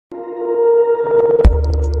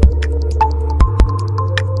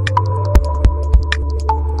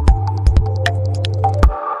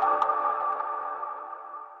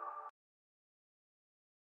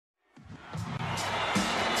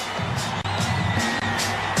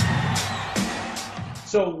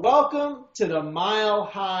So welcome to the Mile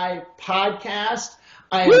High Podcast.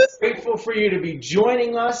 I am grateful for you to be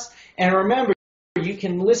joining us. And remember, you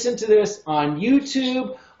can listen to this on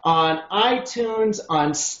YouTube, on iTunes,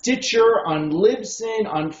 on Stitcher, on Libsyn,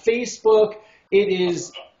 on Facebook. It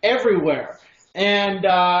is everywhere. And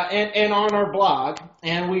on our blog.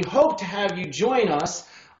 And we hope to have you join us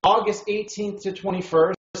August 18th to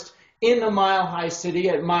 21st. In the Mile High City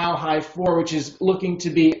at Mile High 4, which is looking to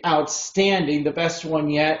be outstanding, the best one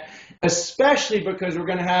yet, especially because we're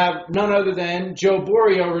going to have none other than Joe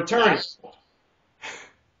Borio returning.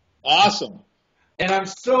 Awesome. And I'm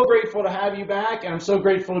so grateful to have you back, and I'm so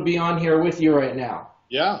grateful to be on here with you right now.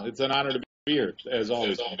 Yeah, it's an honor to be here, as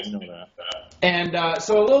always. You know that. And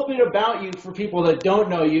so a little bit about you for people that don't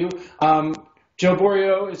know you. Joe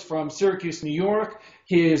Borio is from Syracuse, New York.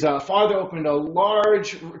 His father opened a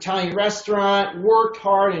large Italian restaurant, worked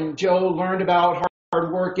hard, and Joe learned about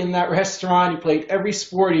hard work in that restaurant. He played every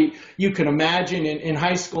sport you can imagine in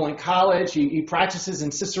high school and college. He practices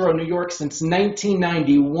in Cicero, New York since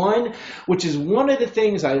 1991, which is one of the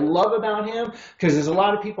things I love about him, because there's a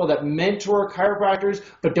lot of people that mentor chiropractors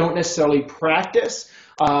but don't necessarily practice.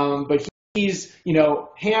 But he's,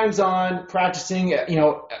 hands-on practicing,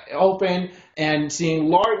 open and seeing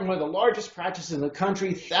one of the largest practices in the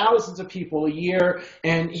country, thousands of people a year.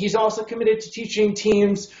 And he's also committed to teaching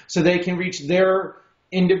teams so they can reach their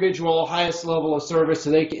individual highest level of service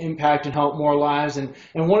so they can impact and help more lives. And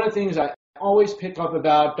one of the things I always pick up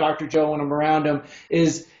about Dr. Joe when I'm around him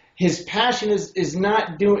is his passion is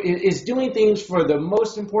doing things for the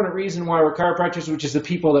most important reason why we're chiropractors, which is the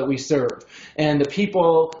people that we serve and the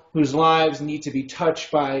people whose lives need to be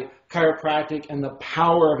touched by chiropractic and the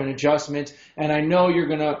power of an adjustment. And I know you're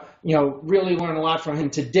going to, really learn a lot from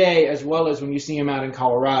him today, as well as when you see him out in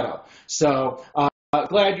Colorado. So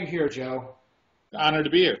glad you're here, Joe. Honored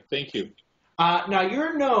to be here. Thank you. Now,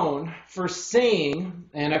 you're known for saying,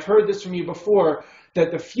 and I've heard this from you before,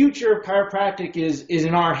 that the future of chiropractic is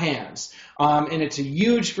in our hands, and it's a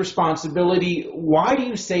huge responsibility. Why do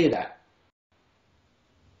you say that?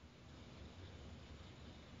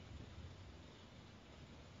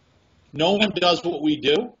 No one does what we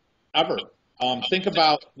do, ever. Think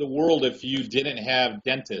about the world if you didn't have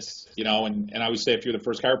dentists, and I always say if you're the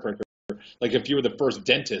first chiropractor, like if you were the first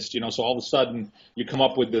dentist, so all of a sudden you come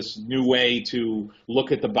up with this new way to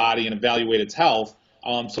look at the body and evaluate its health.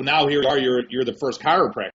 So now here you are, you're the first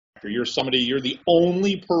chiropractor. You're the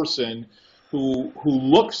only person who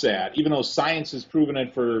looks at, even though science has proven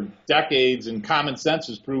it for decades and common sense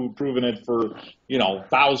has proven it for,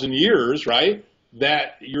 1,000 years, right?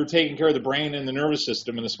 That you're taking care of the brain and the nervous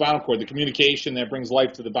system and the spinal cord, the communication that brings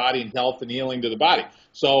life to the body and health and healing to the body.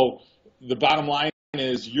 So the bottom line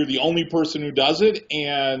is you're the only person who does it,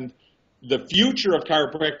 and the future of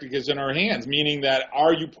chiropractic is in our hands, meaning that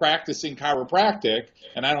are you practicing chiropractic,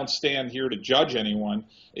 and I don't stand here to judge anyone,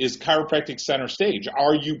 is chiropractic center stage.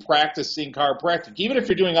 Are you practicing chiropractic? Even if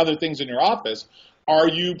you're doing other things in your office, are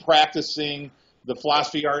you practicing the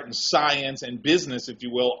philosophy, art, and science and business, if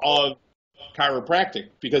you will, of chiropractic?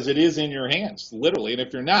 Because it is in your hands, literally. And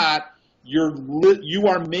if you're not, you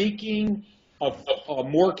are making a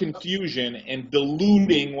more confusion and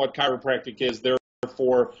diluting what chiropractic is.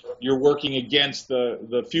 Therefore, you're working against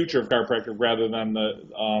the future of chiropractic rather than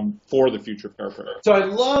for the future of chiropractic. So I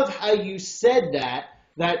love how you said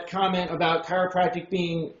that comment about chiropractic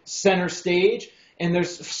being center stage. And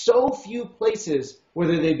there's so few places,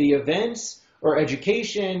 whether they be events or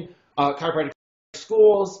education, chiropractic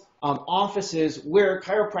schools, offices, where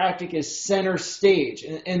chiropractic is center stage.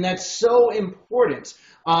 And that's so important.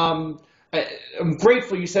 I'm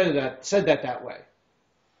grateful you said that way.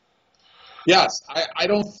 Yes, I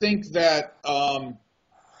don't think that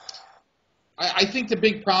I think the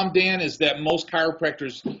big problem, Dan, is that most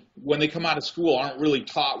chiropractors, when they come out of school, aren't really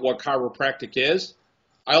taught what chiropractic is.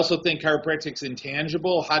 I also think chiropractic's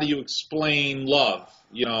intangible. How do you explain love?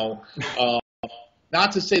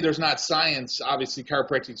 Not to say there's not science. Obviously,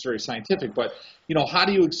 chiropractic is very scientific, but how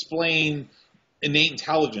do you explain innate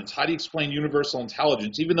intelligence? How do you explain universal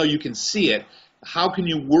intelligence? Even though you can see it, how can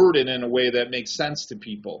you word it in a way that makes sense to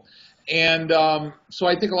people? And so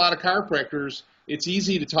I think a lot of chiropractors, it's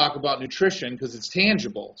easy to talk about nutrition because it's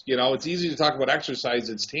tangible. It's easy to talk about exercise,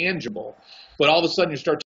 it's tangible. But all of a sudden you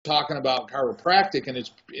start talking about chiropractic and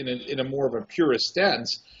it's in a more of a purist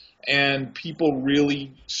sense, and people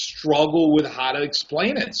really struggle with how to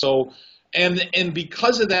explain it. So, and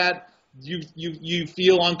because of that, you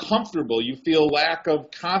feel uncomfortable. You feel lack of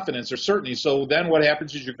confidence or certainty. So then what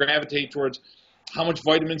happens is you gravitate towards how much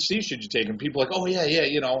vitamin C should you take? And people are like, oh yeah, yeah,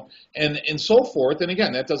 you know, and so forth. And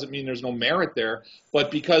again, that doesn't mean there's no merit there,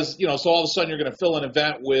 but because, you know, so all of a sudden you're going to fill an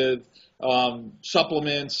event with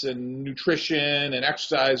supplements and nutrition and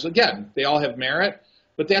exercise. Again, they all have merit,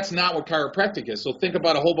 but that's not what chiropractic is. So think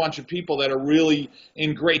about a whole bunch of people that are really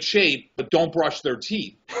in great shape but don't brush their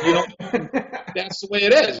teeth. You know, that's the way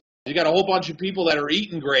it is. You got a whole bunch of people that are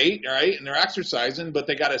eating great, right, and they're exercising, but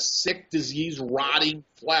they got a sick, disease, rotting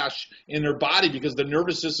flesh in their body because the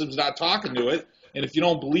nervous system's not talking to it. And if you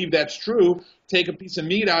don't believe that's true, take a piece of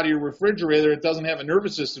meat out of your refrigerator. It doesn't have a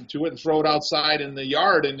nervous system to it, and throw it outside in the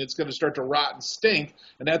yard, and it's going to start to rot and stink.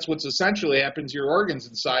 And that's what's essentially happened to your organs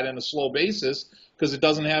inside on a slow basis because it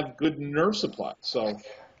doesn't have good nerve supply. So,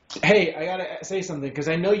 hey, I got to say something because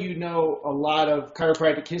I know you know a lot of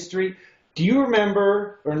chiropractic history. Do you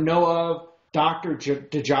remember or know of Dr.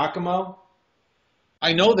 DiGiacomo?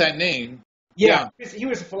 I know that name. Yeah. He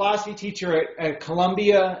was a philosophy teacher at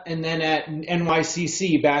Columbia and then at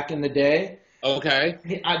NYCC back in the day. Okay.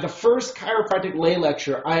 The first chiropractic lay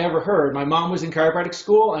lecture I ever heard, my mom was in chiropractic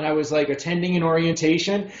school and I was like attending an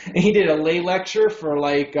orientation, and he did a lay lecture for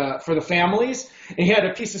for the families, and he had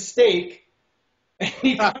a piece of steak and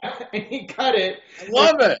he cut it. I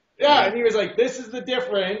love it. Yeah, and he was like, this is the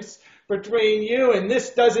difference between you and this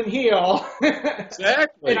doesn't heal.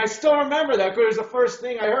 Exactly. And I still remember that because the first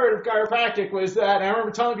thing I heard of chiropractic was that. And I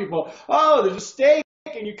remember telling people, oh, there's a steak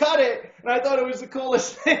and you cut it. And I thought it was the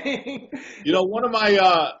coolest thing. You know, one of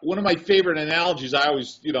my favorite analogies, I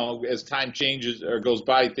always, you know, as time changes or goes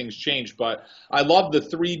by, things change, but I love the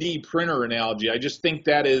 3D printer analogy. I just think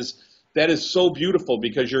that is so beautiful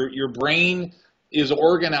because your brain is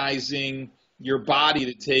organizing your body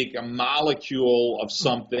to take a molecule of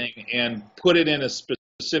something and put it in a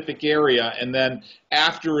specific area, and then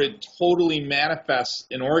after it totally manifests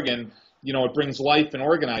an organ, you know, it brings life and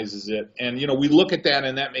organizes it. And, you know, we look at that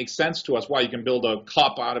and that makes sense to us, why you can build a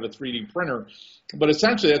cup out of a 3D printer. But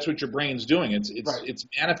essentially that's what your brain's doing. It's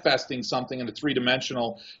manifesting something in a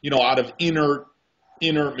three-dimensional, you know, out of inert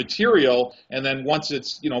material, and then once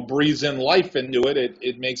it's, you know, breathes in life into it,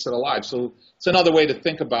 it makes it alive. So it's another way to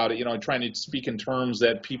think about it, you know, trying to speak in terms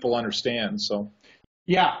that people understand. So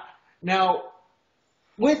yeah. Now,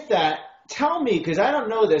 with that, tell me, because I don't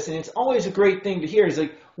know this, and it's always a great thing to hear, is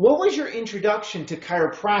like, what was your introduction to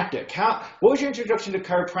chiropractic? What was your introduction to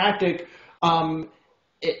chiropractic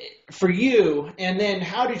for you? And then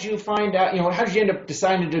how did you find out, you know, how did you end up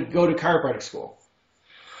deciding to go to chiropractic school?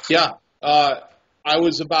 Yeah. I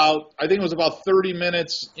think it was about 30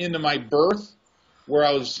 minutes into my birth where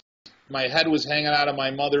my head was hanging out of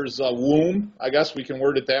my mother's womb, I guess we can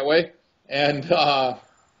word it that way. And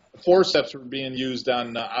forceps were being used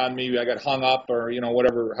on me. I got hung up, or, you know,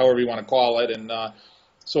 however you want to call it. And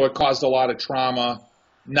so it caused a lot of trauma,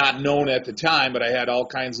 not known at the time, but I had all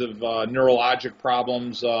kinds of neurologic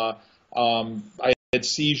problems. I had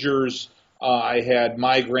seizures. I had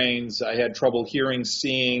migraines. I had trouble hearing,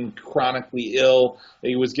 seeing, chronically ill.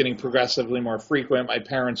 It was getting progressively more frequent. My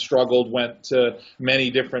parents struggled, went to many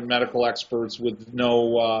different medical experts with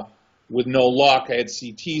no luck. I had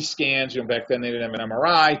CT scans. You know, back then they didn't have an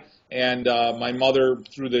MRI. And my mother,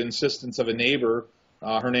 through the insistence of a neighbor,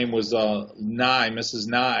 her name was Mrs.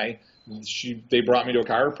 Nye. They brought me to a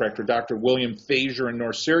chiropractor, Dr. William Fazier in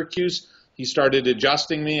North Syracuse. He started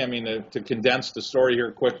adjusting me. I mean, to condense the story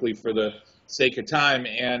here quickly for the sake of time,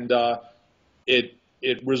 and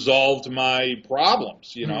it resolved my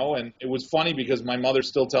problems, you know. And it was funny because my mother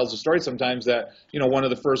still tells the story sometimes that, you know, one of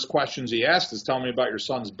the first questions he asked is, tell me about your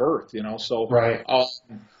son's birth, you know. So right.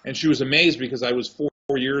 And she was amazed because I was 4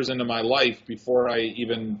 years into my life before I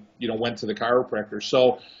even, you know, went to the chiropractor.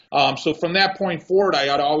 So so from that point forward, I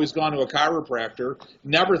had always gone to a chiropractor,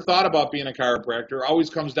 never thought about being a chiropractor. Always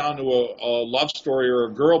comes down to a love story or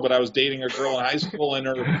a girl, but I was dating a girl in high school, and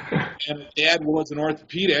her dad was an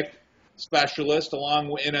orthopedic specialist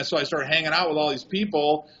and so I started hanging out with all these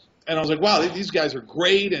people, and I was like, wow, these guys are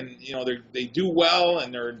great, and, you know, they do well,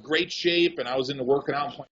 and they're in great shape, and I was into working out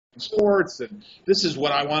and playing sports, and this is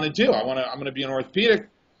what I want to do. I'm going to be an orthopedic.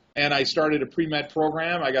 And I started a pre-med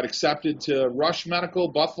program. I got accepted to Rush Medical,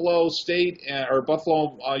 Buffalo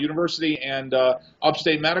University, and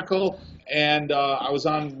Upstate Medical. And I was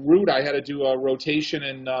en route. I had to do a rotation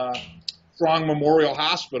in Strong Memorial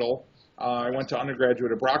Hospital. I went to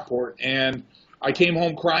undergraduate at Brockport, and I came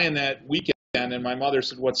home crying that weekend. And my mother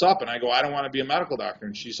said, "What's up?" And I go, "I don't want to be a medical doctor."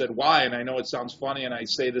 And she said, "Why?" And I know it sounds funny, and I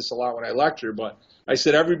say this a lot when I lecture, but I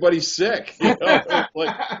said, "Everybody's sick." You know? I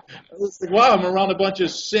was like, wow, I'm around a bunch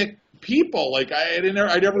of sick people. Like I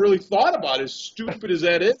never really thought about it, as stupid as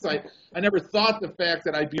that is. I never thought the fact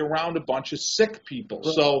that I'd be around a bunch of sick people.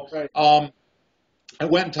 Right. So Right. I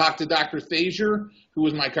went and talked to Dr. Thazier, who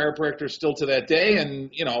was my chiropractor still to that day. And,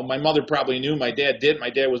 you know, my mother probably knew, my dad did. My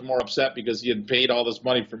dad was more upset because he had paid all this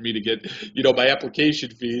money for me to get, you know, my application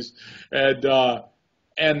fees.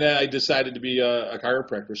 And then I decided to be a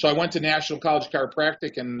chiropractor. So I went to National College of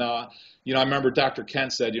Chiropractic, and you know, I remember Dr.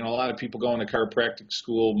 Kent said, you know, a lot of people go into chiropractic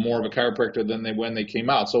school more of a chiropractor than when they came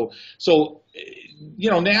out. So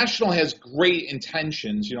you know, National has great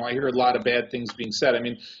intentions. You know, I hear a lot of bad things being said. I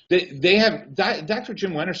mean, they have Dr.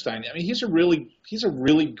 Jim Wennerstein. I mean, he's a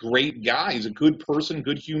really great guy. He's a good person,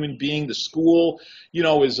 good human being. The school, you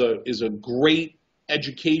know, is a great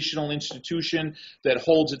educational institution that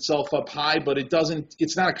holds itself up high, but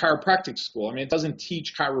it's not a chiropractic school. I mean, it doesn't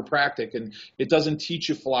teach chiropractic, and it doesn't teach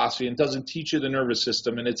you philosophy, and it doesn't teach you the nervous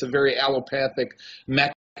system, and it's a very allopathic,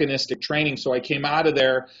 mechanistic training. So I came out of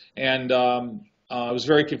there, and I was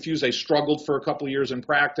very confused. I struggled for a couple of years in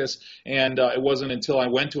practice, and it wasn't until I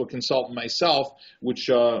went to a consultant myself, which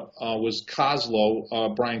was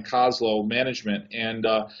Brian Koslow Management, and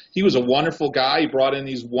he was a wonderful guy. He brought in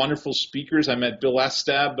these wonderful speakers. I met Bill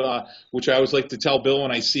Esteb, which I always like to tell Bill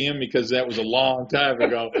when I see him because that was a long time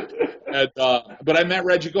ago. But I met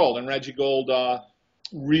Reggie Gold, and Reggie Gold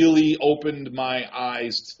really opened my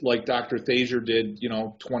eyes like Dr. Thazier did, you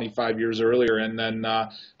know, 25 years earlier. And then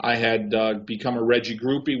I had become a Reggie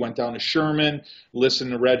groupie, went down to Sherman,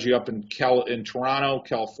 listened to Reggie up in Toronto,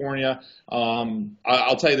 California.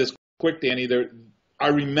 I'll tell you this quick, Danny. I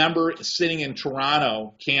remember sitting in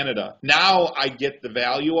Toronto, Canada. Now I get the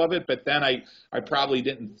value of it, but then I probably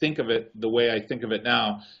didn't think of it the way I think of it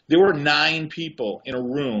now. There were 9 people in a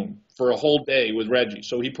room for a whole day with Reggie.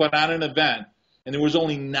 So he put on an event, and there was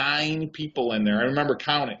only 9 people in there. I remember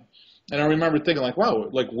counting, and I remember thinking, like, wow,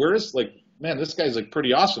 like, man, this guy's like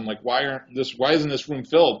pretty awesome. Like, why isn't this room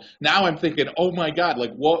filled? Now I'm thinking, oh my God,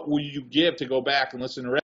 like, what will you give to go back and listen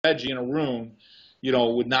to Reggie in a room, you know,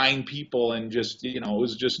 with 9 people, and just, you know,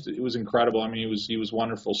 it was incredible. I mean, he was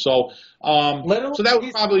wonderful. So, so that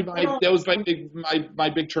was probably my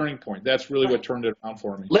big turning point. That's really what turned it around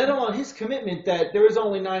for me. Let alone his commitment that there was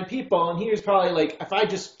only 9 people, and he was probably like, if I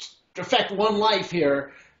just affect one life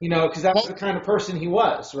here, you know, because that was the kind of person he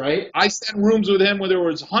was, right? I sat in rooms with him where there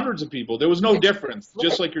was hundreds of people. There was no difference,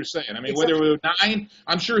 just like you're saying. I mean, whether there were 9,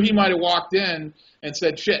 I'm sure he might have walked in and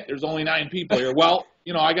said, shit, there's only 9 people here. Well,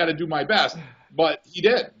 you know, I got to do my best. But he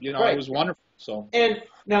did. You know, It was wonderful. So. And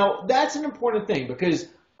now that's an important thing, because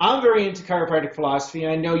I'm very into chiropractic philosophy,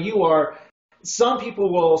 and I know you are. Some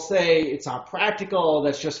people will say it's not practical,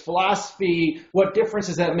 that's just philosophy, what difference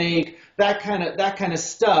does that make, that kind of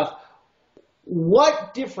stuff.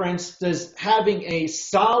 What difference does having a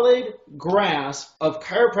solid grasp of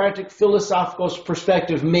chiropractic philosophical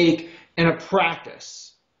perspective make in a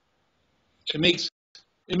practice? It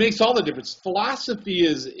makes all the difference. Philosophy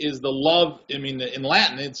is the love. I mean, in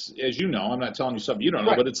Latin, it's, as you know, I'm not telling you something you don't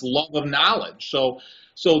know, but it's love of knowledge. So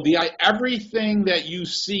everything that you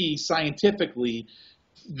see scientifically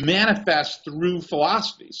manifests through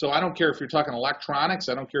philosophy. So I don't care if you're talking electronics,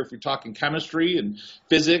 I don't care if you're talking chemistry and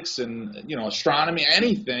physics and, you know, astronomy,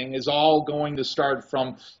 anything is all going to start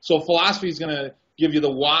from, so philosophy is going to give you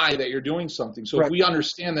the why that you're doing something. So if we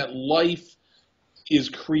understand that life is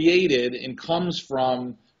created and comes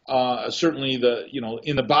from certainly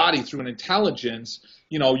in the body through an intelligence,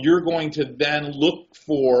 you know, you're going to then look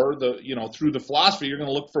for through the philosophy, you're going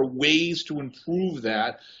to look for ways to improve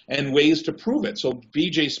that and ways to prove it. So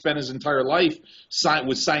BJ spent his entire life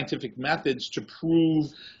with scientific methods to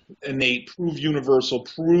prove innate, prove universal,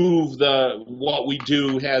 prove what we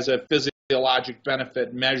do has a physiologic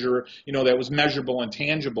benefit, measure, you know, that was measurable and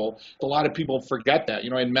tangible. A lot of people forget that. You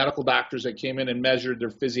know, I had medical doctors that came in and measured their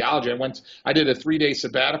physiology. I did a 3-day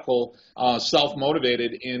sabbatical,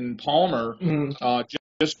 self-motivated in Palmer,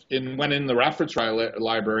 and went in the reference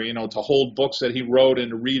library, you know, to hold books that he wrote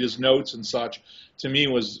and to read his notes and such. To me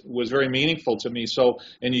was very meaningful to me. So,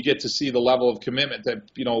 and you get to see the level of commitment that,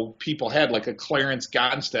 you know, people had, like a Clarence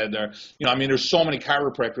Gonstead there. You know, I mean, there's so many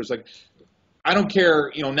chiropractors. Like, I don't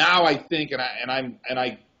care, you know, now I think,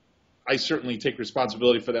 I certainly take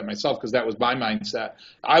responsibility for that myself, because that was my mindset.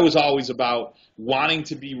 I was always about wanting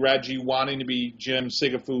to be Reggie, wanting to be Jim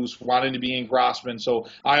Sigafus, wanting to be Ian Grossman. So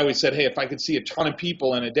I always said, hey, if I could see a ton of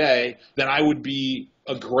people in a day, then I would be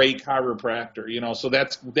a great chiropractor, you know. So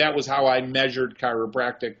that was how I measured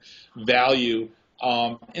chiropractic value.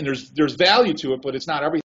 And there's value to it, but it's not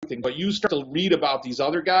everything. But you start to read about these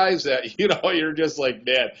other guys that, you know, you're just like,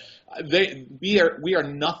 man, we are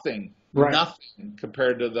nothing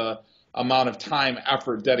compared to the amount of time,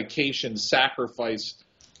 effort, dedication, sacrifice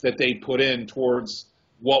that they put in towards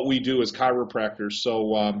what we do as chiropractors.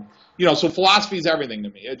 So, so philosophy is everything to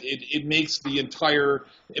me. It makes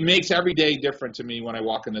it makes every day different to me when I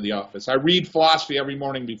walk into the office. I read philosophy every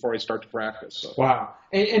morning before I start to practice. So. Wow.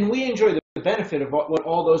 And we enjoy the benefit of what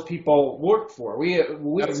all those people work for. We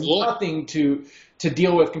have nothing to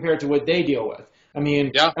deal with compared to what they deal with. I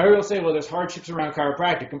mean, yeah. Everyone will say, well, there's hardships around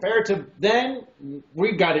chiropractic. Compared to then,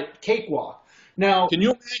 we've got it cakewalk. Now, can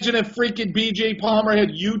you imagine if freaking BJ Palmer had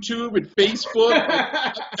YouTube and Facebook?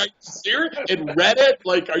 Are you serious? And Reddit?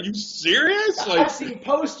 Like, are you serious? Like, I've seen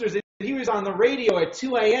posters that he was on the radio at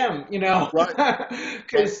 2 a.m., right.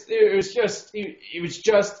 Because it was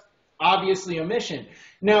just obviously a mission.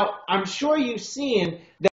 Now, I'm sure you've seen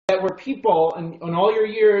that where people, in all your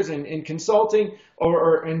years in consulting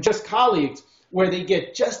or just colleagues, where they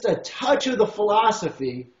get just a touch of the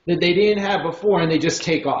philosophy that they didn't have before and they just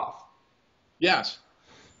take off. Yes.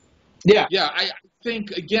 Yeah. Yeah, I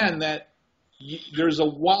think, again, that there's a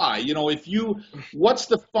why. What's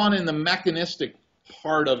the fun in the mechanistic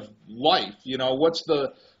part of life?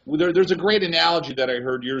 There's a great analogy that I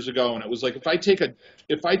heard years ago, and it was like, if I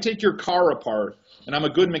take your car apart, and I'm a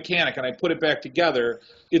good mechanic, and I put it back together,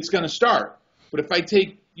 it's going to start. But if I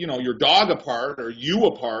take your dog apart or you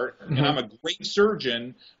apart, and I'm a great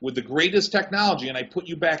surgeon with the greatest technology, and I put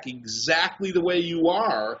you back exactly the way you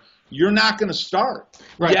are, you're not going to start.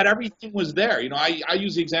 Right. Yet everything was there. I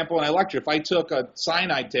use the example when I lecture. If I took a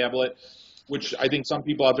cyanide tablet, which I think some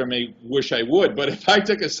people out there may wish I would, but if I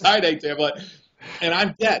took a cyanide tablet and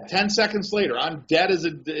I'm dead, 10 seconds later, I'm dead as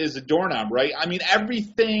a doorknob, right? I mean,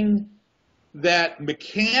 everything that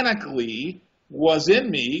mechanically was in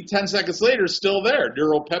me 10 seconds later is still there.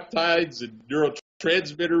 Neuropeptides and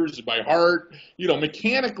neurotransmitters, my heart,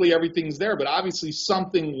 mechanically everything's there, but obviously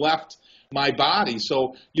something left my body.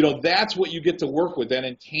 So, that's what you get to work with, that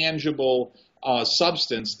intangible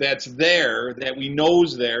substance that's there, that we know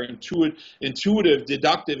is there. Intuitive,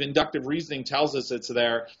 deductive, inductive reasoning tells us it's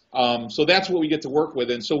there. So that's what we get to work with.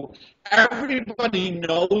 And so everybody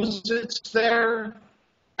knows it's there.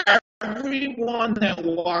 Everyone that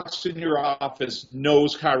walks in your office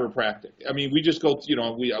knows chiropractic. I mean, we just go,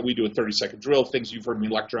 we do a 30-second drill, things you've heard me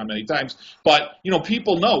lecture on many times. But,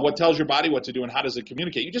 people know what tells your body what to do and how does it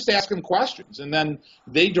communicate. You just ask them questions, and then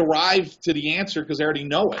they derive to the answer because they already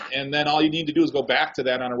know it. And then all you need to do is go back to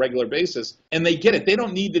that on a regular basis, and they get it. They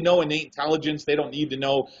don't need to know innate intelligence. They don't need to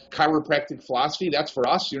know chiropractic philosophy. That's for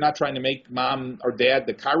us. You're not trying to make mom or dad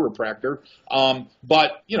the chiropractor.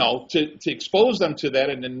 But, to expose them to that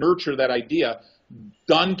and to nurture that idea,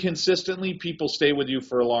 done consistently, people stay with you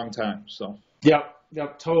for a long time. So.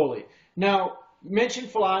 Yep, totally. Now, you mentioned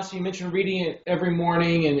philosophy, you mentioned reading it every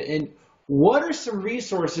morning, and what are some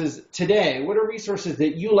resources today? What are resources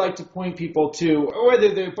that you like to point people to, or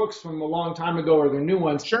whether they're books from a long time ago or they're new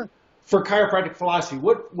ones? Sure. For chiropractic philosophy,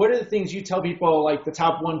 what are the things you tell people, like the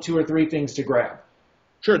top 1, 2, or 3 things to grab?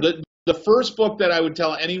 Sure. The first book that I would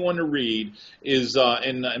tell anyone to read is,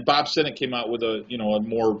 and Bob Sinnott came out with a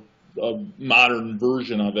more modern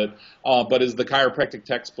version of it, but is the chiropractic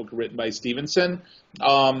textbook written by Stevenson,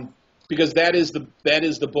 because that is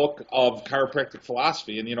the book of chiropractic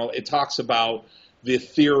philosophy, and it talks about the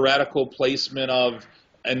theoretical placement of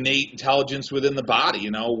innate intelligence within the body.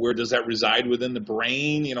 Where does that reside within the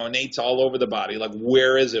brain? Innate's all over the body. Like,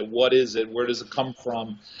 where is it? What is it? Where does it come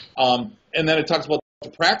from? And then it talks about the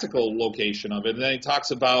practical location of it, and then he talks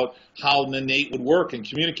about how an innate would work and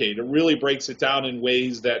communicate. It really breaks it down in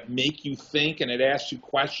ways that make you think, and it asks you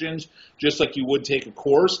questions just like you would take a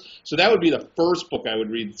course. So that would be the first book I would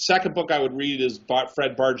read. The second book I would read is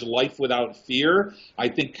Fred Bard's Life Without Fear. I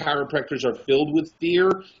think chiropractors are filled with fear,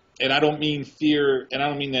 and I don't mean fear, and I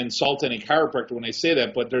don't mean to insult any chiropractor when I say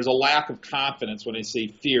that, but there's a lack of confidence when I say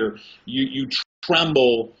fear. You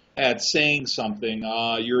tremble at saying something,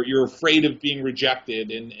 you're afraid of being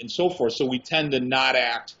rejected, and so forth. So we tend to not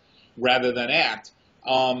act rather than act.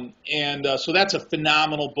 So that's a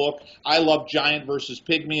phenomenal book. I love Giant versus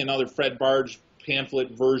Pygmy, another Fred Bard's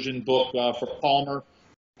pamphlet version book for Palmer.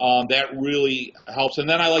 That really helps. And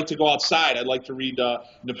then I like to go outside. I like to read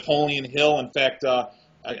Napoleon Hill. In fact,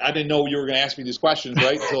 I didn't know you were going to ask me these questions,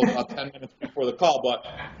 right, until about 10 minutes before the call. But,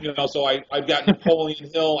 so I've got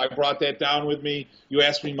Napoleon Hill. I brought that down with me. You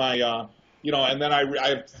asked me my, and then I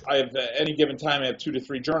have at any given time, I have 2 to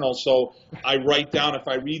 3 journals. So I write down, if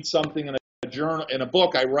I read something in a journal, in a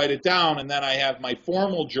book, I write it down. And then I have my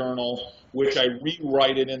formal journal, which I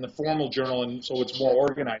rewrite it in the formal journal. And so it's more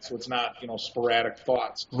organized. So it's not, sporadic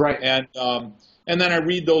thoughts. Right. And then I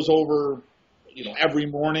read those over, every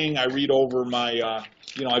morning. I read over my,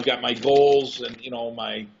 I've got my goals, and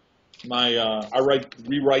I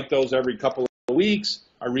rewrite those every couple of weeks.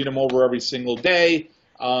 I read them over every single day.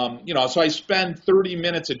 So I spend 30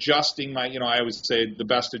 minutes adjusting my, I always say the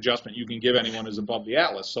best adjustment you can give anyone is above the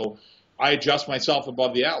atlas. So I adjust myself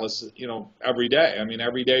above the atlas, every day. I mean,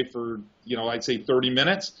 every day for, I'd say 30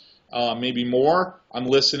 minutes, maybe more. I'm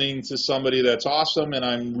listening to somebody that's awesome, and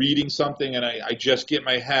I'm reading something, and I just get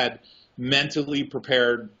my head mentally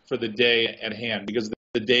prepared for the day at hand, because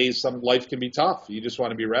the days, life can be tough. You just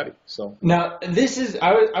want to be ready. So now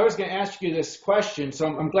I was going to ask you this question, so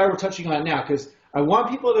I'm glad we're touching on it now, because I want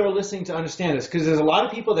people that are listening to understand this, because there's a lot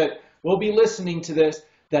of people that will be listening to this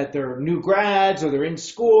that they're new grads, or they're in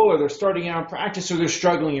school, or they're starting out in practice, or they're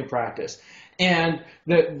struggling in practice. And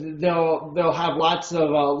they'll have lots of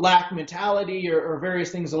lack mentality or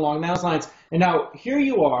various things along those lines. And now here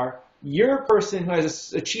you are. You're a person who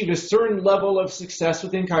has achieved a certain level of success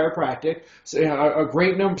within chiropractic, so,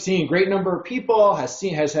 seeing a great number of people, has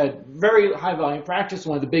had very high volume practice,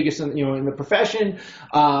 one of the biggest in the profession,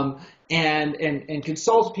 and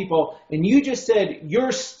consults people. And you just said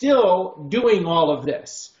you're still doing all of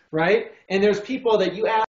this, right? And there's people that you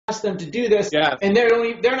ask them to do this, yes, and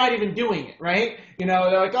they're not even doing it, right? They're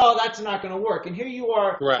like, oh, that's not going to work. And here you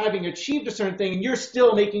are, correct, having achieved a certain thing, and you're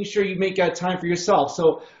still making sure you make that time for yourself.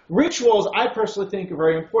 So rituals, I personally think, are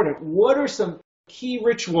very important. What are some key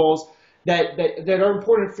rituals that are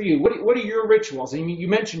important for you? What are your rituals? I mean, you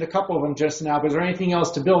mentioned a couple of them just now, but is there anything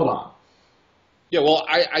else to build on? Yeah, well,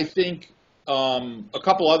 I think a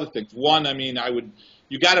couple other things. One, I mean,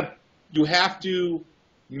 you have to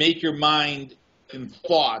make your mind and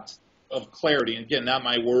thought of clarity. And again, not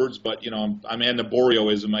my words, but I'm in the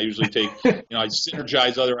Borioism. I usually take, I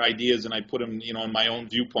synergize other ideas and I put them, in my own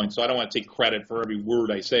viewpoint. So I don't want to take credit for every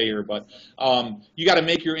word I say here, but you got to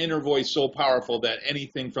make your inner voice so powerful that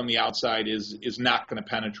anything from the outside is not going to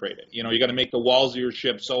penetrate it. You got to make the walls of your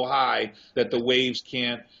ship so high that the waves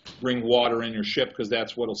can't bring water in your ship, because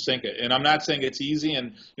that's what'll sink it. And I'm not saying it's easy.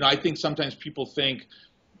 And I think sometimes people think,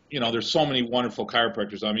 there's so many wonderful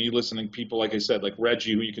chiropractors. I mean, you listen to people, like I said, like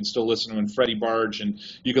Reggie, who you can still listen to, and Freddie Barge, and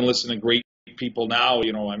you can listen to great people now.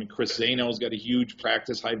 I mean, Chris Zano's got a huge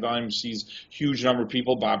practice, high volume, sees huge number of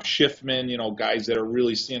people. Bob Schiffman, guys that are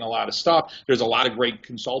really seeing a lot of stuff. There's a lot of great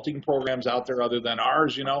consulting programs out there other than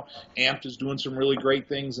ours. AMP is doing some really great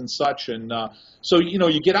things and such. And so,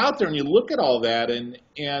 you get out there and you look at all that,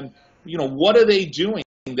 and what are they doing?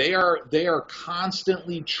 They are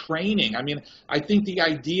constantly training. I mean, I think the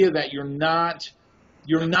idea that you're not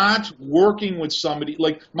working with somebody,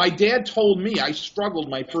 like my dad told me, I struggled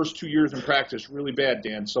my first 2 years in practice really bad,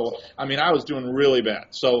 Dan. So, I mean, I was doing really bad.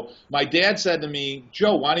 So my dad said to me,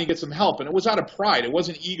 Joe, why don't you get some help? And it was out of pride. It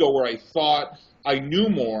wasn't ego where I thought I knew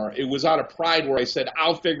more. It was out of pride where I said,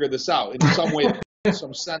 I'll figure this out in some way.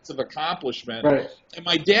 Some sense of accomplishment. Right. And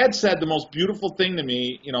my dad said the most beautiful thing to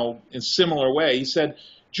me, in a similar way. He said,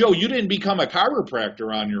 Joe, you didn't become a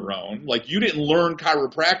chiropractor on your own. Like, you didn't learn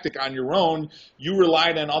chiropractic on your own. You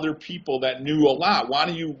relied on other people that knew a lot. Why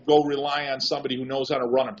don't you go rely on somebody who knows how to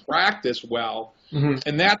run a practice well? Mm-hmm.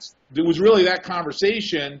 And it was really that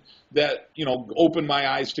conversation that, opened my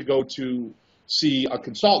eyes to go to see a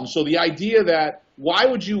consultant. So the idea that why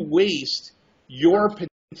would you waste your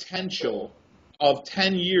potential of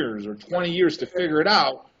 10 years or 20 years to figure it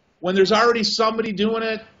out when there's already somebody doing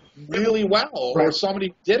it really well, or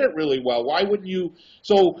somebody did it really well? Why wouldn't you?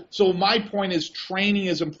 So my point is, training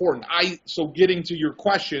is important. So getting to your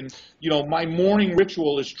question, my morning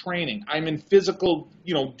ritual is training. I'm in physical,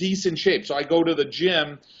 decent shape. So I go to the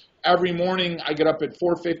gym every morning. I get up at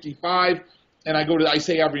 4:55 and I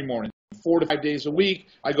say every morning, 4 to 5 days a week.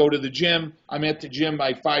 I go to the gym. I'm at the gym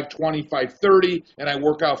by 5:20, 5:30, and I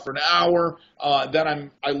work out for an hour.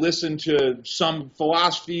 Then I listen to some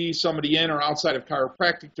philosophy, somebody in or outside of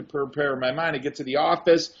chiropractic, to prepare my mind. I get to the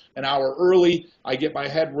office an hour early. I get my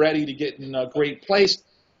head ready to get in a great place,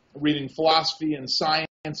 reading philosophy and science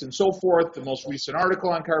and so forth, the most recent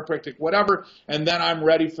article on chiropractic, whatever, and then I'm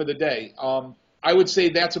ready for the day. I would say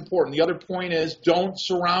that's important. The other point is, don't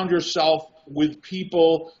surround yourself with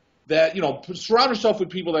people that, surround yourself with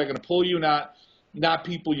people that are going to pull you, not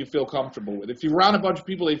people you feel comfortable with. If you're around a bunch of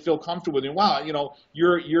people that you feel comfortable with, wow,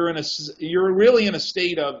 you're really in a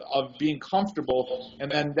state of being comfortable,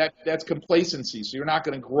 and then that's complacency. So you're not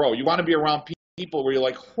going to grow. You want to be around people where you're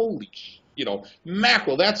like, holy,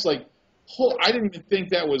 mackerel, that's like, I didn't even think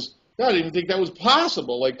that was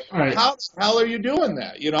possible. Like, right. How the hell are you doing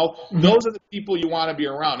that? Mm-hmm. Those are the people you want to be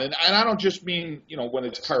around. And I don't just mean, when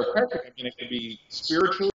it's chiropractic. I mean, it could be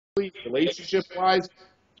spiritually, relationship-wise,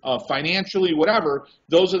 financially, whatever.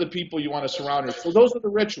 Those are the people you want to surround yourself. So those are the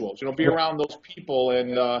rituals. Be around those people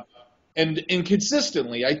and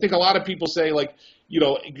consistently. I think a lot of people say, like,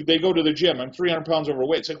 they go to the gym. I'm 300 pounds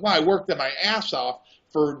overweight. It's like, wow, I worked my ass off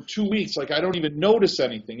for 2 weeks, like I don't even notice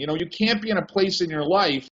anything. You know, you can't be in a place in your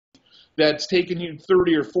life that's taken you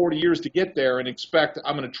 30 or 40 years to get there and expect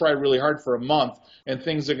I'm going to try really hard for a month and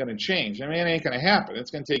things are going to change. I mean, it ain't going to happen.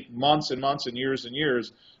 It's going to take months and months and years,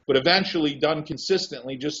 but eventually done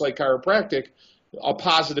consistently, just like chiropractic, a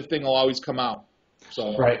positive thing will always come out.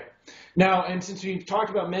 So Right. Now, and since we've talked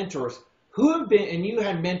about mentors, who have been, and you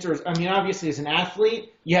had mentors, I mean, obviously as an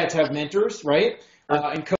athlete, you had to have mentors, right?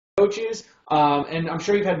 And coaches, and I'm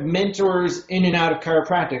sure you've had mentors in and out of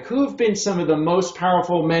chiropractic. Who have been some of the most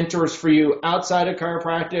powerful mentors for you outside of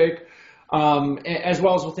chiropractic, as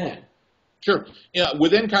well as within? Sure. Yeah,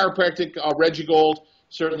 within chiropractic, Reggie Gold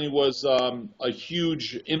certainly was a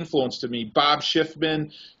huge influence to me. Bob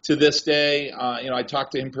Schiffman, to this day, I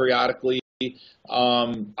talk to him periodically.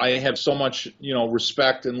 I have so much,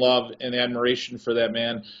 respect and love and admiration for that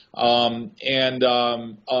man. CJ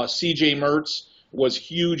Mertz was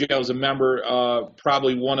huge. I was a member,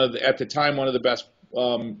 probably at the time, one of the best,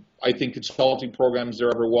 I think, consulting programs there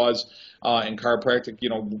ever was in chiropractic.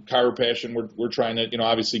 Chiropassion, we're trying to,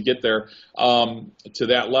 obviously get there to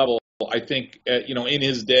that level. I think, in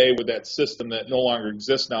his day with that system that no longer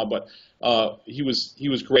exists now, but he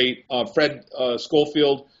was great. Fred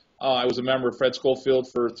Schofield, I was a member of Fred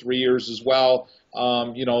Schofield for 3 years as well.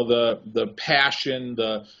 The passion,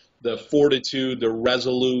 the fortitude, the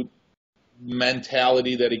resolute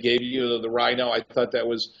mentality that he gave you, the rhino, I thought that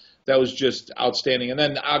was just outstanding. And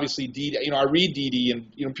then obviously DD, I read DD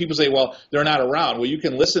and people say, well, they're not around. Well, you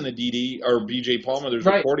can listen to DD or BJ Palmer. There's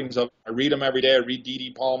Right. recordings of them. I read them every day. I read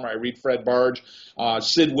DD Palmer. I read Fred Barge.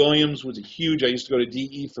 Sid Williams was I used to go to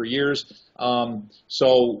DE for years.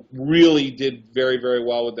 So really did very, very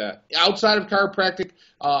well with that. Outside of chiropractic,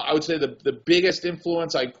 I would say the biggest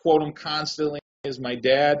influence, I quote him constantly, is my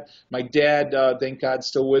dad. My dad, thank God,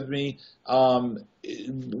 still with me.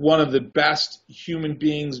 One of the best human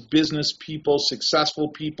beings, business people, successful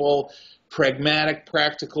people, pragmatic,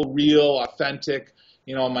 practical, real, authentic.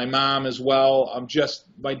 My mom as well.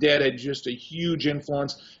 My dad had just a huge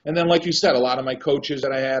influence. And then, like you said, a lot of my coaches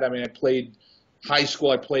that I had. I mean, I played high school,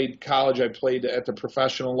 I played college, I played at the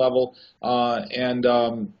professional level, and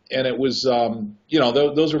it was,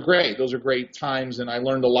 those are great. Those are great times, and I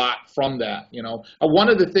learned a lot from that. One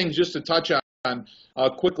of the things, just to touch on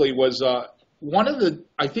quickly, was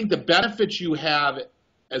I think the benefits you have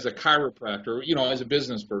as a chiropractor, as a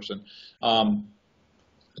business person,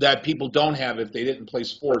 that people don't have if they didn't play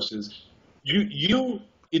sports is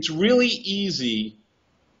it's really easy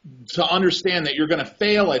to understand that you're going to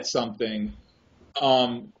fail at something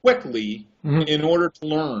quickly in order to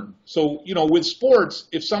learn. So, with sports,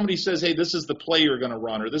 if somebody says, hey, this is the play you're going to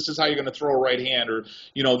run, or this is how you're going to throw a right hand, or,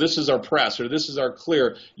 this is our press, or this is our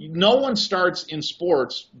clear. No one starts in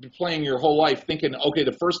sports playing your whole life thinking, okay,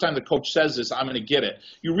 the first time the coach says this, I'm going to get it.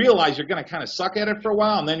 You realize you're going to kind of suck at it for a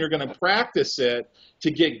while, and then you're going to practice it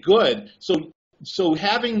to get good. So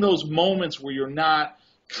having those moments where you're not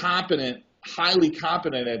highly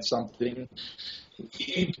competent at something,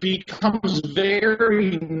 it becomes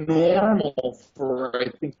very normal for, I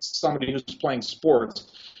think, somebody who's playing sports.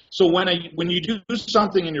 So when you do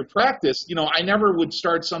something in your practice, I never would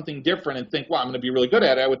start something different and think, wow, I'm going to be really good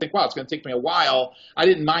at it. I would think, wow, it's going to take me a while. I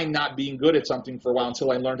didn't mind not being good at something for a while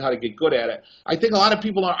until I learned how to get good at it. I think a lot of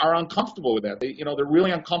people are uncomfortable with that. They're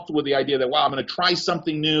really uncomfortable with the idea that, wow, I'm going to try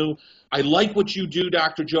something new. I like what you do,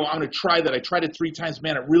 Dr. Joe. I'm going to try that. I tried it 3 times.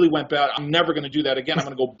 Man, it really went bad. I'm never going to do that again. I'm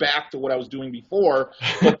going to go back to what I was doing before.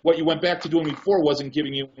 But what you went back to doing before wasn't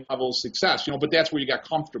giving you a level of success, but that's where you got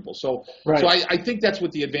comfortable. So, Right. So I think that's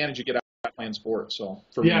what the advantage you get out of playing sports. So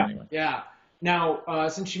for me anyway. Yeah. Now,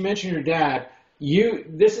 since you mentioned your dad,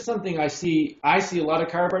 this is something I see a lot of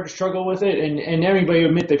chiropractors struggle with it, and everybody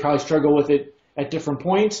admit they probably struggle with it at different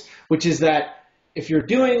points, which is that if you're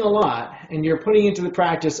doing a lot and you're putting into the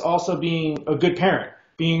practice also being a good parent,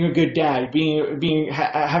 being a good dad,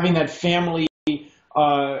 having that family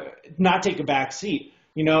not take a back seat,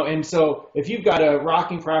 and so if you've got a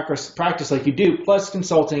rocking practice like you do, plus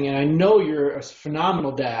consulting, and I know you're a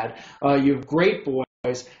phenomenal dad, you have great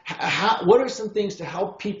boys, what are some things to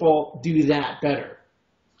help people do that better?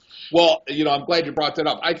 Well, I'm glad you brought that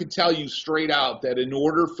up. I could tell you straight out that in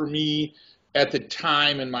order for me at the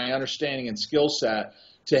time and my understanding and skill set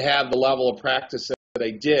to have the level of practice that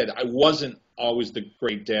I did, I wasn't always the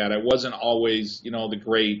great dad. I wasn't always, the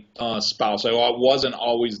great spouse. I wasn't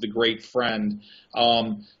always the great friend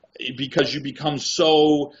because you become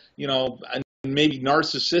so, maybe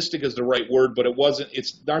narcissistic is the right word, but it wasn't.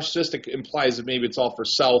 It's narcissistic implies that maybe it's all for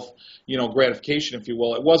self, gratification, if you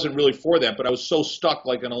will. It wasn't really for that, but I was so stuck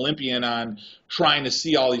like an Olympian on trying to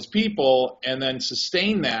see all these people and then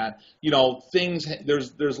sustain that.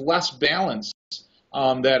 There's less balance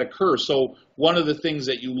that occurs. So one of the things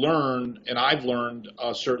that you learn, and I've learned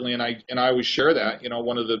certainly, and I always share that,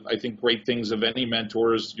 one of the, I think, great things of any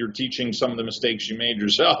mentor is you're teaching some of the mistakes you made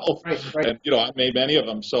yourself. Right. And, I made many of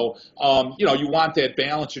them. So, you want that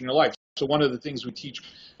balance in your life. So one of the things we teach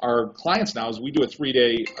our clients now is we do a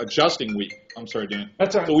 3-day adjusting week. I'm sorry, Dan.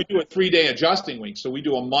 That's all right. So we do a 3-day adjusting week. So we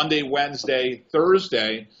do a Monday, Wednesday,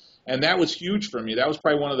 Thursday, and that was huge for me. That was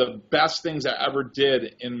probably one of the best things I ever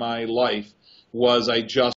did in my life was I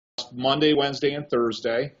just Monday, Wednesday, and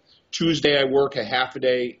Thursday. Tuesday, I work a half a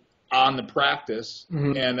day on the practice,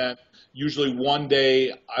 and then usually one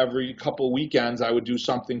day every couple of weekends I would do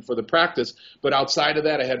something for the practice. But outside of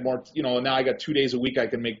that, I had more, now I got 2 days a week. I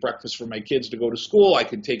can make breakfast for my kids to go to school. I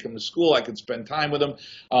can take them to school. I can spend time with them.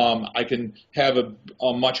 I can have a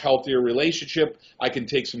much healthier relationship. I can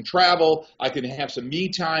take some travel. I can have some me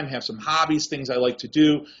time, have some hobbies, things I like to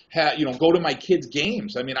do, go to my kids'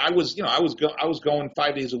 games. I mean, I was going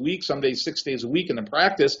 5 days a week, some days 6 days a week in the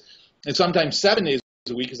practice, and sometimes 7 days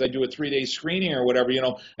a week because I do a 3-day screening or whatever,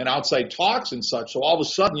 and outside talks and such. So all of a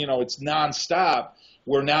sudden, it's nonstop,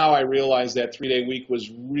 where now I realize that 3-day week was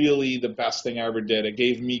really the best thing I ever did. It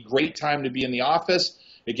gave me great time to be in the office.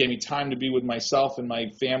 It gave me time to be with myself and my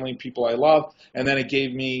family and people I love. And then it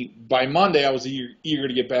gave me, by Monday, I was eager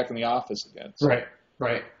to get back in the office again. So.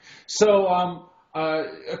 Right. So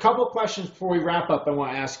a couple of questions before we wrap up I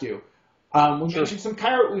want to ask you. We've mentioned some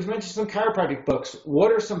chiropractic books.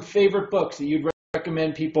 What are some favorite books that you'd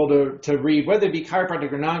recommend people to read, whether it be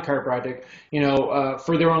chiropractic or non-chiropractic,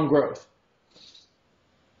 for their own growth?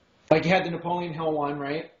 Like you had the Napoleon Hill one,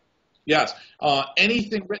 right? Yes.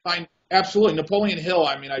 Anything written by, absolutely. Napoleon Hill,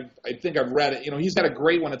 I mean, I think I've read it. He's got a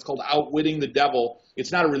great one. It's called Outwitting the Devil.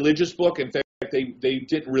 It's not a religious book. In fact, they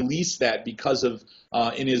didn't release that because of,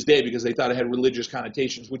 in his day, because they thought it had religious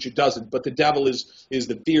connotations, which it doesn't. But the devil is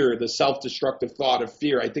the fear, the self-destructive thought of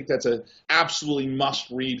fear. I think that's a absolutely must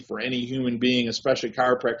read for any human being, especially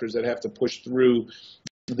chiropractors that have to push through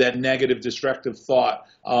that negative, destructive thought.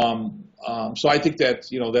 So I think that,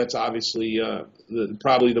 that's obviously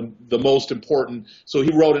probably the most important. So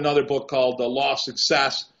he wrote another book called The Law of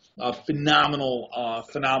Success, a phenomenal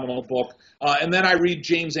book. And then I read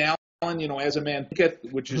James Allen, As a Man Thinketh,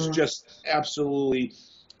 which is just absolutely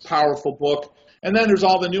powerful book. And then there's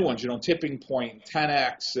all the new ones, Tipping Point,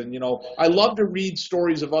 10X, and, I love to read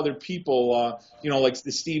stories of other people, like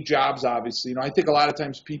the Steve Jobs, obviously. I think a lot of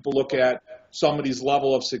times people look at somebody's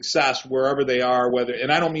level of success wherever they are,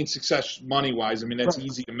 and I don't mean success money-wise. I mean, that's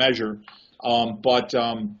easy to measure, but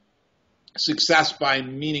success by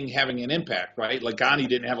meaning having an impact, right? Like Gandhi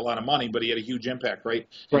didn't have a lot of money, but he had a huge impact, right?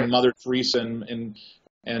 And Mother Teresa and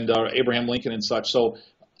Abraham Lincoln and such. So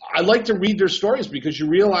I like to read their stories because you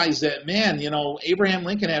realize that, man, Abraham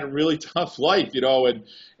Lincoln had a really tough life,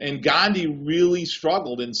 and Gandhi really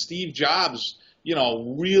struggled, and Steve Jobs,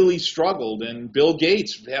 really struggled, and Bill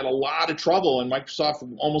Gates had a lot of trouble, and Microsoft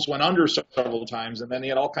almost went under several times, and then he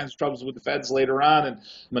had all kinds of troubles with the feds later on and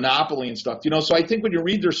monopoly and stuff, So I think when you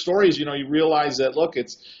read their stories, you realize that, look,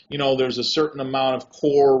 it's, there's a certain amount of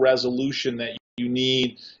core resolution that you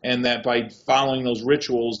need, and that by following those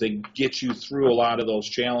rituals, they get you through a lot of those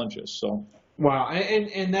challenges. So. Wow,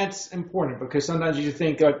 and that's important because sometimes you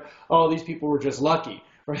think, these people were just lucky,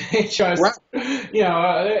 right? Just, I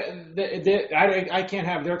can't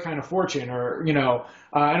have their kind of fortune, or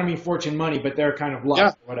I don't mean fortune money, but their kind of luck,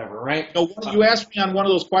 or whatever, right? You asked me on one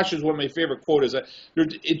of those questions. One of my favorite quotes is that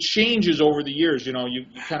it changes over the years. You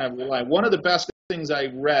kind of rely. One of the best things I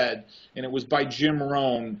read, and it was by Jim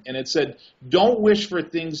Rohn, and it said, "Don't wish for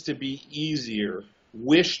things to be easier.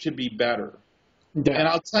 Wish to be better." Yeah. And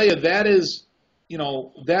I'll tell you, that has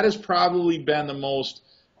probably been the most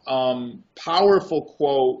powerful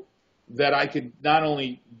quote that I could not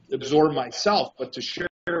only absorb myself, but to share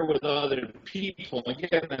with other people.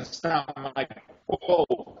 Again, that's not my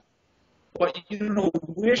quote, but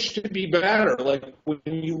wish to be better. Like when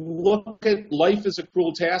you look at life as a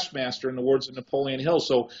cruel taskmaster, in the words of Napoleon Hill.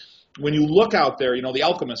 So when you look out there, The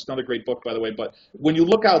Alchemist, another great book, by the way, but when you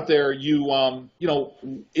look out there,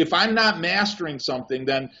 if I'm not mastering something,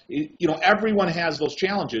 then, everyone has those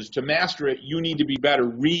challenges. To master it, you need to be better.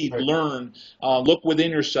 Read, learn, look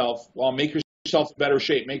within yourself, make yourself in better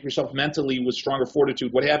shape, make yourself mentally with stronger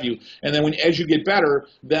fortitude, what have you. And then as you get better,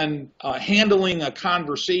 then handling a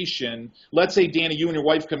conversation. Let's say, Danny, you and your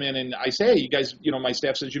wife come in and I say, hey, you guys, my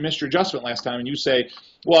staff says you missed your adjustment last time. And you say,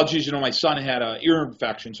 well, geez, my son had an ear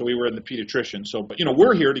infection, so we were in the pediatrician. So, but,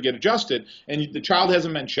 we're here to get adjusted, and the child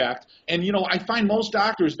hasn't been checked. And, I find most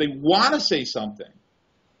doctors, they want to say something,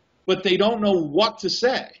 but they don't know what to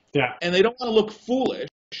say. Yeah. And they don't want to look foolish.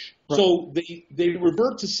 Right. So they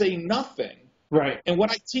revert to say nothing. Right. And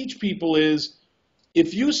what I teach people is,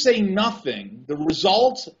 if you say nothing, the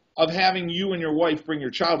result of having you and your wife bring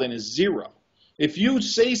your child in is zero. If you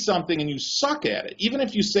say something and you suck at it, even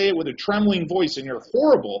if you say it with a trembling voice and you're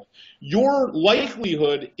horrible, your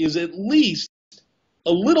likelihood is at least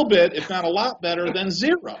a little bit, if not a lot better than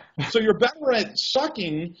zero. So you're better at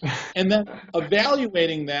sucking and then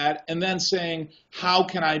evaluating that and then saying, how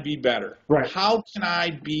can I be better? Right. How can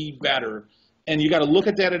I be better? And you got to look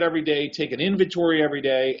at that every day, take an inventory every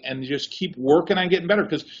day, and just keep working on getting better.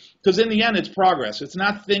 Because in the end, it's progress. It's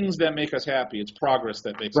not things that make us happy. It's progress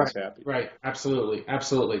that makes us happy. Right. Absolutely.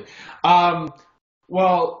 Absolutely.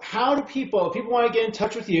 Well, how do people, if people want to get in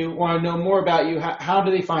touch with you, want to know more about you, how do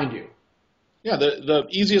they find you? Yeah, the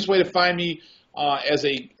easiest way to find me as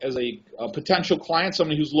a potential client,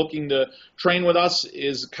 somebody who's looking to train with us,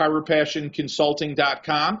 is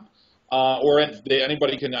chiropracticconsulting.com. Or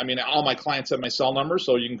anybody can, all my clients have my cell number,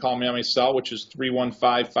 so you can call me on my cell, which is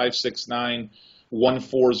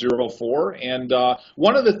 315-569-1404. And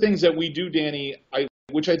one of the things that we do, Danny,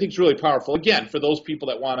 which I think is really powerful, again, for those people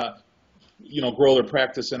that want to grow their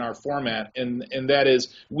practice in our format, and that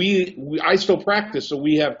is I still practice, so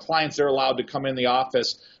we have clients that are allowed to come in the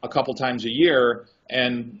office a couple times a year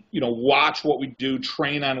and watch what we do,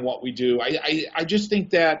 train on what we do. I just think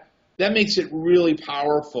that makes it really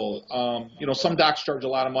powerful. Some docs charge a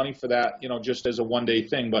lot of money for that, just as a one-day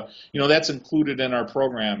thing, but that's included in our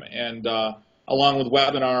program, and along with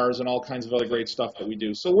webinars and all kinds of other great stuff that we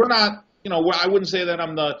do. So we're not, I wouldn't say that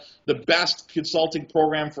I'm the best consulting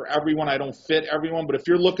program for everyone. I don't fit everyone, but if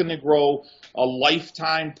you're looking to grow a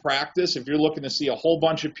lifetime practice, if you're looking to see a whole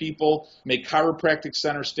bunch of people make chiropractic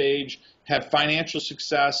center stage, have financial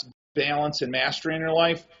success, balance, and mastery in your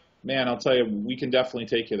life, man, I'll tell you, we can definitely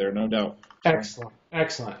take you there, no doubt. Excellent.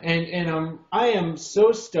 And I am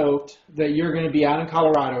so stoked that you're going to be out in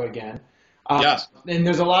Colorado again. Yes. And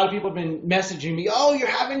there's a lot of people have been messaging me, oh, you're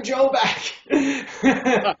having Joe back.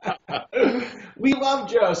 We love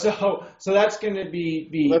Joe. So that's going to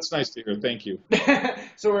be. Well, that's nice to hear. Thank you.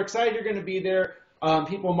 So we're excited you're going to be there.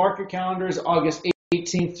 People mark your calendars, August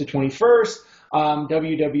 18th to 21st.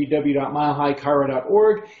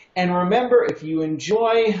 www.milehighchiro.org. And remember, if you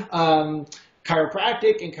enjoy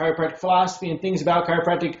chiropractic and chiropractic philosophy and things about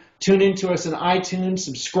chiropractic, tune into us on iTunes,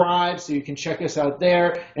 subscribe so you can check us out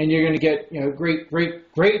there, and you're going to get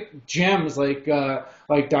great gems like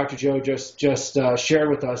Dr. Joe just shared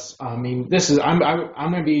with us. I'm going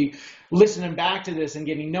to be listening back to this and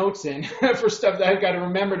getting notes in for stuff that I've got to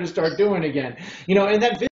remember to start doing again. And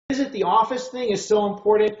that visit the office thing is so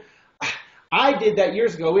important. I did that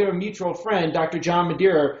years ago. We have a mutual friend, Dr. John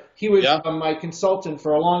Madeira. He was my consultant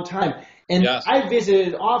for a long time. And I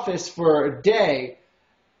visited office for a day.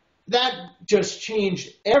 That just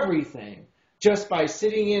changed everything just by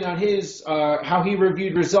sitting in on his, how he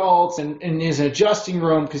reviewed results and in his adjusting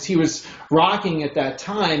room, because he was rocking at that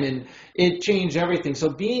time, and it changed everything. So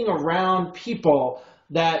being around people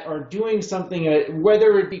that are doing something,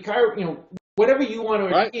 whether it be whatever you want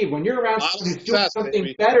to achieve, when you're around someone who's doing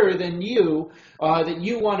something better than you, that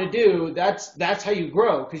you want to do, that's how you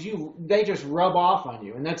grow, because they just rub off on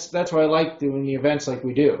you, and that's why I like doing the events like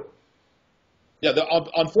we do. Yeah,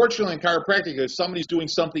 unfortunately in chiropractic, if somebody's doing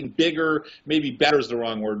something bigger, maybe better is the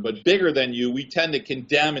wrong word, but bigger than you, we tend to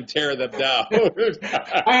condemn and tear them down.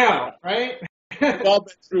 I know, right? We've all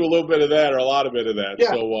been through a little bit of that, or a lot of bit of that.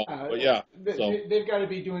 Yeah. They've got to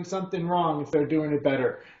be doing something wrong if they're doing it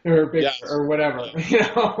better or bigger or whatever,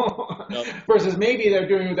 Versus maybe they're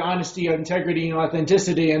doing it with honesty, integrity, and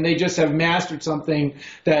authenticity, and they just have mastered something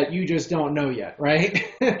that you just don't know yet, right?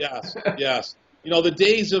 Yes. The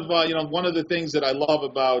days of, one of the things that I love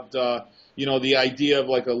about, the idea of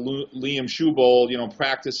like a Liam Schubel,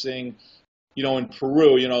 practicing, in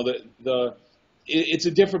Peru, it's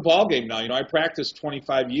a different ballgame now. I practiced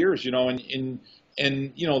 25 years, and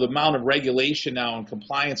the amount of regulation now and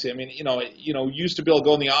compliance. Used to be able to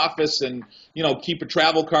go in the office and, keep a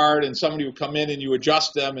travel card, and somebody would come in and you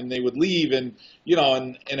adjust them and they would leave, and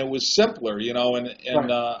it was simpler,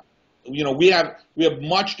 we have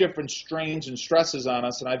much different strains and stresses on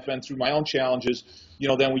us, and I've been through my own challenges,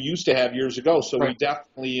 than we used to have years ago. So we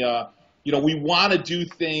definitely, we want to do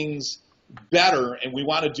things better, and we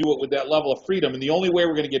want to do it with that level of freedom. And the only way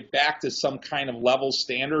we're going to get back to some kind of level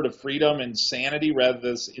standard of freedom and sanity rather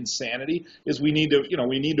than insanity is we need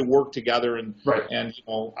to work together. And Right. and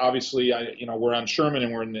obviously we're on Sherman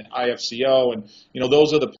and we're in the IFCO, and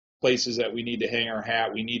those are the places that we need to hang our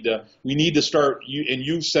hat. We need to start. And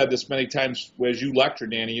you've said this many times as you lecture,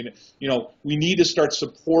 Danny. We need to start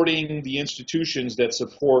supporting the institutions that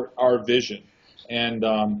support our vision. And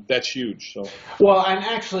that's huge. So, well, and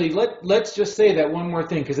actually, let's just say that one more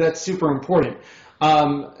thing because that's super important.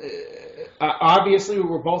 Obviously,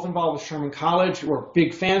 we're both involved with Sherman College. We're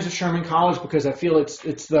big fans of Sherman College because I feel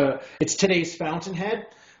it's today's fountainhead,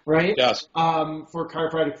 right? Yes. For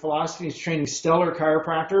chiropractic philosophy, it's training stellar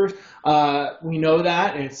chiropractors. We know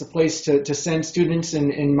that, and it's a place to send students.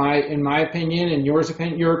 In my opinion, and your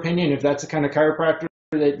opinion, if that's the kind of chiropractor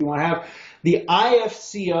that you want to have, the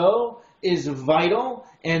IFCO is vital,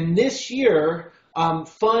 and this year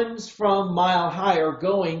funds from Mile High are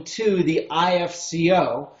going to the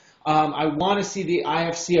IFCO. I want to see the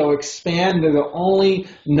IFCO expand. They're the only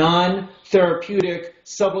non-therapeutic,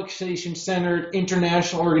 subluxation-centered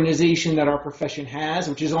international organization that our profession has,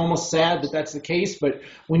 which is almost sad that that's the case, but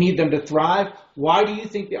we need them to thrive. Why do you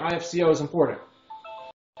think the IFCO is important?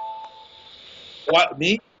 What,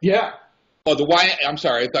 me? Yeah. Oh, the why? I'm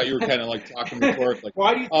sorry. I thought you were kind of like talking rhetorically.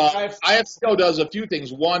 Why do you think IFCO does a few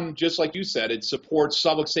things? One, just like you said, it supports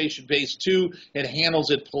subluxation base. Two, it handles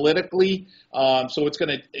it politically. So it's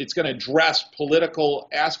going to address political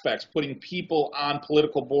aspects, putting people on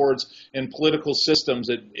political boards and political systems.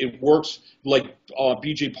 It works like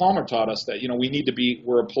B.J. Palmer taught us that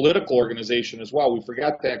we're a political organization as well. We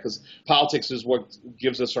forgot that because politics is what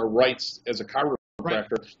gives us our rights as a chiropractor. Right.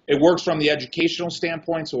 It works from the educational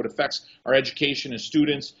standpoint, so it affects our education as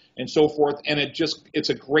students and so forth. And it's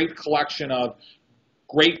a great collection of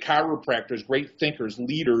great chiropractors, great thinkers,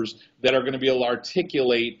 leaders that are going to be able to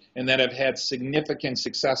articulate and that have had significant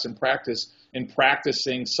success in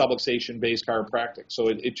practicing subluxation-based chiropractic. So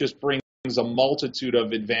it just brings a multitude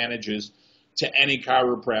of advantages to any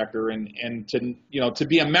chiropractor, and to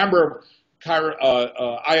be a member of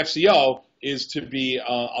IFCO is to be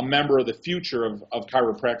a member of the future of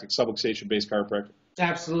chiropractic, subluxation-based chiropractic.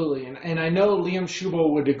 Absolutely, and I know Liam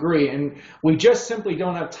Schubel would agree, and we just simply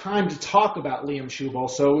don't have time to talk about Liam Schubel,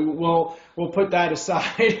 so we'll put that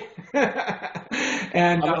aside.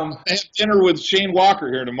 And I have dinner with Shane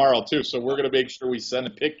Walker here tomorrow too, so we're going to make sure we send a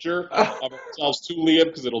picture of ourselves to Liam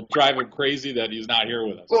because it'll drive him crazy that he's not here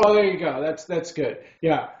with us. Well, there you go. That's good.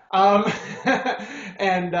 Yeah.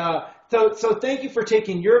 So thank you for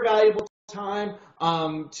taking your valuable time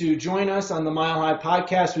to join us on the Mile High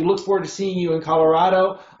podcast. We look forward to seeing you in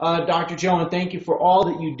Colorado, Dr. Joe, and thank you for all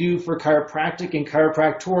that you do for chiropractic and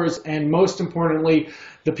chiropractors, and most importantly,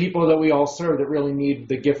 the people that we all serve that really need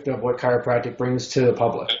the gift of what chiropractic brings to the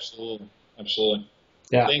public. Absolutely.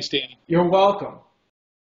 Yeah. Thanks, Danny. You're welcome.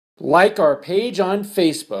 Like our page on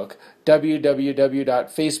Facebook,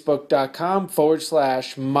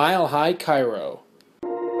 www.facebook.com/Mile High Chiro.